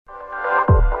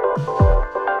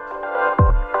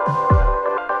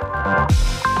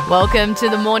Welcome to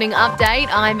the Morning Update.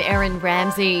 I'm Erin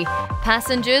Ramsey.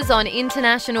 Passengers on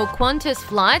international Qantas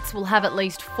flights will have at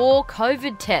least 4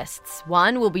 COVID tests.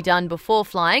 1 will be done before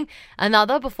flying,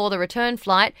 another before the return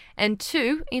flight, and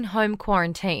 2 in home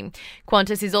quarantine.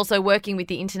 Qantas is also working with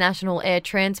the International Air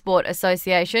Transport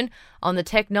Association on the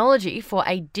technology for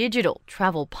a digital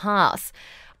travel pass.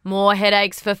 More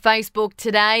headaches for Facebook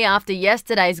today after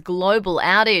yesterday's global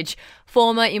outage.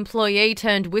 Former employee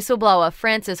turned whistleblower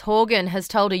Frances Haugen has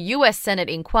told a US Senate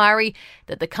inquiry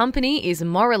that the company is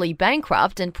morally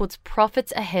bankrupt and puts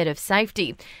profits ahead of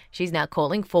safety. She's now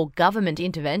calling for government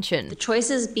intervention. The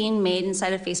choices being made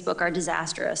inside of Facebook are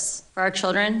disastrous for our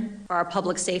children, for our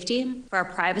public safety, for our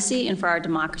privacy, and for our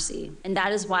democracy. And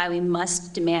that is why we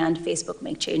must demand Facebook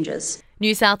make changes.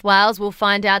 New South Wales will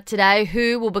find out today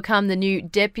who will become the new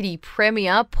Deputy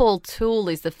Premier. Paul Toole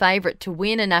is the favourite to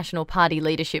win a National Party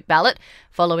leadership ballot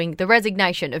following the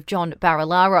resignation of John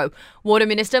Barilaro. Water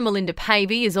Minister Melinda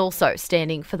Pavey is also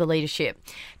standing for the leadership.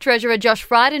 Treasurer Josh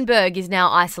Frydenberg is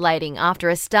now isolating after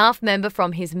a staff member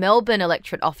from his Melbourne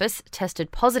electorate office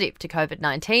tested positive to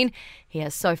COVID-19. He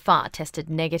has so far tested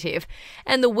negative.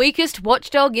 And the weakest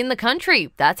watchdog in the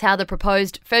country. That's how the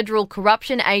proposed federal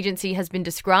corruption agency has been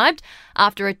described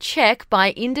after a check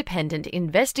by independent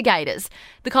investigators.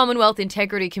 The Commonwealth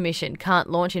Integrity Commission can't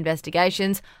launch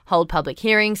investigations, hold public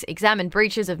hearings, examine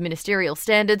breaches of ministerial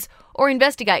standards, or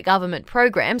investigate government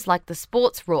programs like the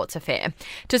Sports Rorts affair.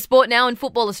 To sport now, and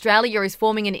Football Australia is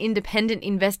forming an independent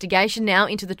investigation now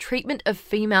into the treatment of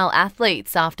female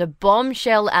athletes after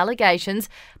bombshell allegations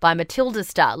by Matilda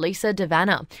star Lisa De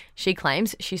Vanna. She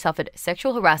claims she suffered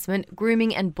sexual harassment,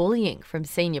 grooming and bullying from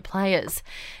senior players.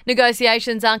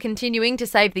 Negotiations are continuing to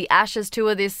save the Ashes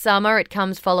tour this summer. It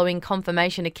comes following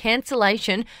confirmation a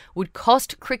cancellation would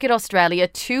cost Cricket Australia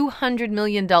 $200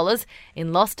 million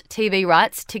in lost TV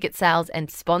rights, ticket sales and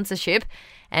sponsorship.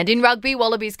 And in rugby,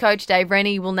 Wallabies coach Dave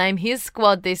Rennie will name his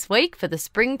squad this week for the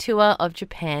spring tour of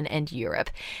Japan and Europe.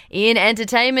 In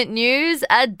entertainment news,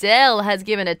 Adele has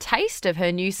given a taste of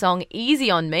her new song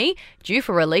Easy on Me, due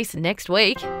for release next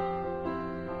week.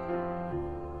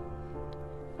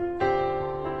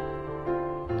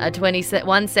 A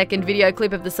 21-second video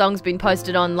clip of the song's been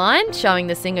posted online, showing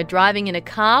the singer driving in a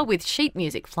car with sheet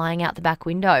music flying out the back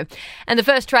window. And the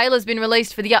first trailer's been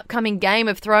released for the upcoming Game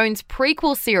of Thrones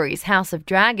prequel series, House of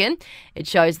Dragon. It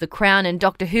shows The Crown and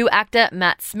Doctor Who actor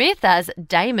Matt Smith as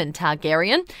Daemon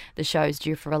Targaryen. The show's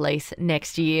due for release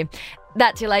next year.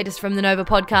 That's your latest from the Nova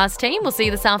podcast team. We'll see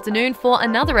you this afternoon for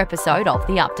another episode of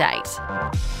The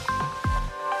Update.